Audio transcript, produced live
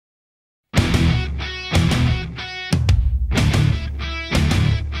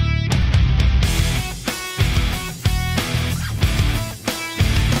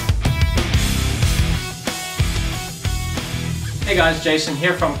guys, Jason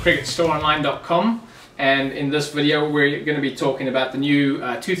here from cricketstoreonline.com, and in this video we're going to be talking about the new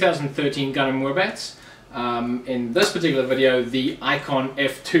 2013 Gun & Moore bats. In this particular video, the Icon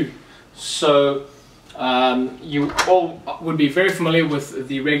F2. So you all would be very familiar with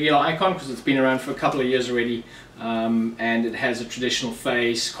the regular Icon because it's been around for a couple of years already, and it has a traditional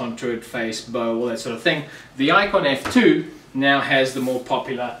face, contoured face, bow, all that sort of thing. The Icon F2 now has the more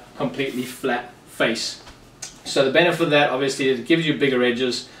popular completely flat face. So the benefit of that, obviously, is it gives you bigger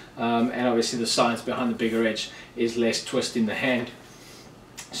edges, and obviously the science behind the bigger edge is less twist in the hand.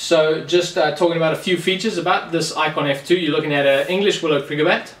 So just talking about a few features about this Icon F2, you're looking at an English willow cricket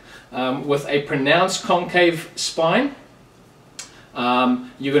bat with a pronounced concave spine.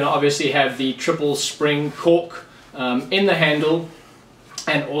 You're going to obviously have the triple spring cork in the handle,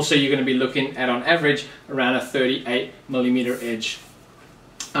 and also you're going to be looking at, on average, around a 38mm edge.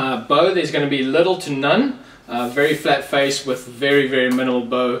 Bow, there's going to be little to none. Very flat face with very minimal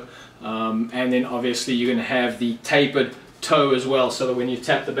bow, and then obviously you're going to have the tapered toe as well, so that when you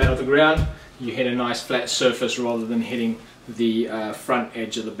tap the bat off the ground you hit a nice flat surface rather than hitting the front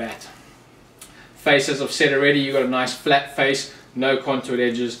edge of the bat. Face, as I've said already, you've got a nice flat face, no contoured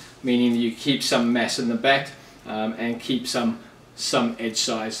edges, meaning that you keep some mass in the bat and keep some edge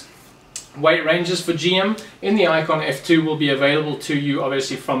size. Weight ranges for GM in the Icon F2 will be available to you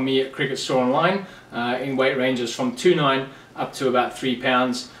obviously from me at Cricket Store Online in weight ranges from 2.9 up to about 3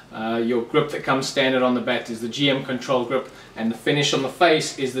 pounds. Your grip that comes standard on the bat is the GM control grip, and the finish on the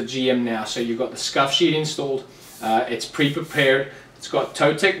face is the GM now. So you've got the scuff sheet installed, it's pre-prepared, it's got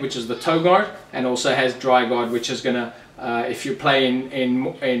toe tick, which is the toe guard, and also has dry guard, which is going to, if you're playing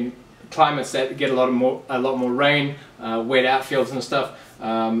in climates that get a lot more rain, wet outfields and stuff,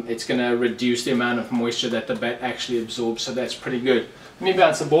 it's going to reduce the amount of moisture that the bat actually absorbs, so that's pretty good. Let me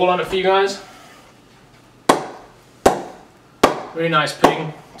bounce the ball on it for you guys. Very nice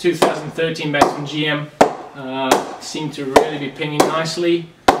ping. 2013 bats from GM seem to really be pinging nicely,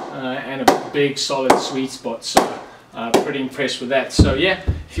 and a big solid sweet spot, so pretty impressed with that. So yeah,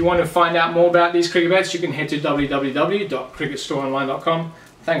 if you want to find out more about these cricket bats, you can head to www.cricketstoreonline.com.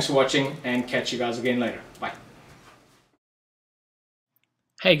 Thanks for watching, and catch you guys again later. Bye.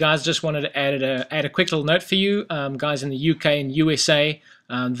 Hey guys, just wanted to add a quick little note for you guys in the UK and USA.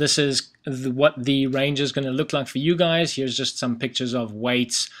 This is what the range is going to look like for you guys. Here's just some pictures of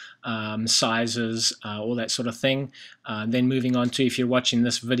weights, sizes, all that sort of thing. Then moving on to, if you're watching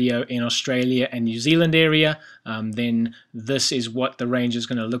this video in Australia and New Zealand area, then this is what the range is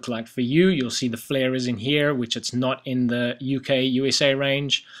going to look like for you. You'll see the flare is in here, which it's not in the UK USA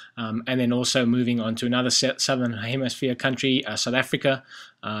range. And then also moving on to another southern hemisphere country, South Africa,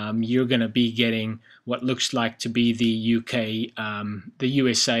 you're going to be getting what looks like to be the UK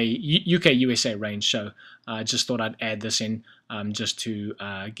USA range. So I just thought I'd add this in just to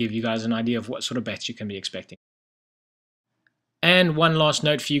give you guys an idea of what sort of bats you can be expecting. And one last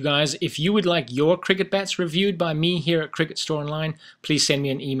note for you guys, if you would like your cricket bats reviewed by me here at Cricket Store Online, please send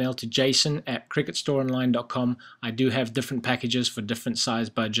me an email to jason@cricketstoreonline.com. I do have different packages for different size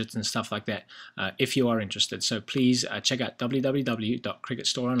budgets and stuff like that if you are interested. So please check out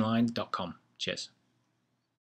www.cricketstoreonline.com. Cheers.